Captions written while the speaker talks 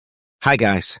Hi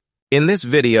guys. In this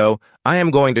video, I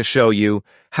am going to show you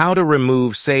how to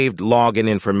remove saved login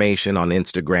information on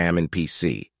Instagram and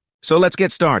PC. So let's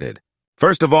get started.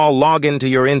 First of all, log into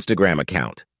your Instagram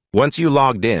account. Once you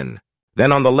logged in,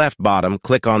 then on the left bottom,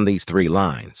 click on these three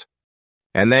lines.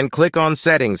 And then click on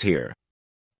Settings here.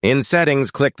 In Settings,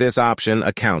 click this option,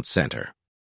 Account Center.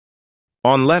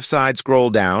 On left side, scroll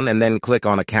down and then click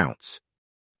on Accounts.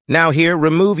 Now here,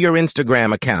 remove your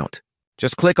Instagram account.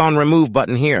 Just click on Remove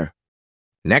button here.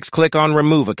 Next, click on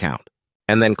Remove Account,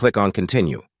 and then click on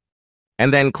Continue.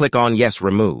 And then click on Yes,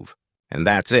 Remove. And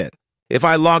that's it. If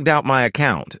I logged out my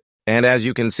account, and as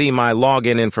you can see, my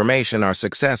login information are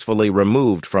successfully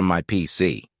removed from my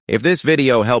PC. If this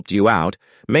video helped you out,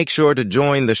 make sure to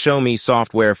join the Show Me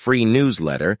Software free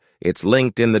newsletter. It's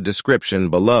linked in the description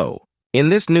below. In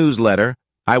this newsletter,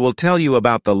 I will tell you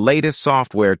about the latest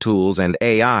software tools and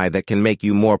AI that can make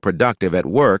you more productive at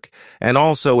work and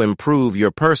also improve your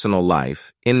personal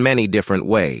life in many different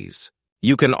ways.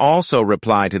 You can also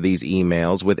reply to these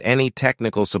emails with any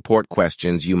technical support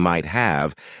questions you might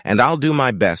have, and I'll do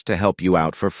my best to help you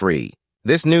out for free.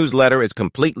 This newsletter is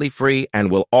completely free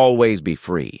and will always be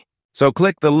free. So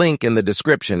click the link in the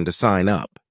description to sign up.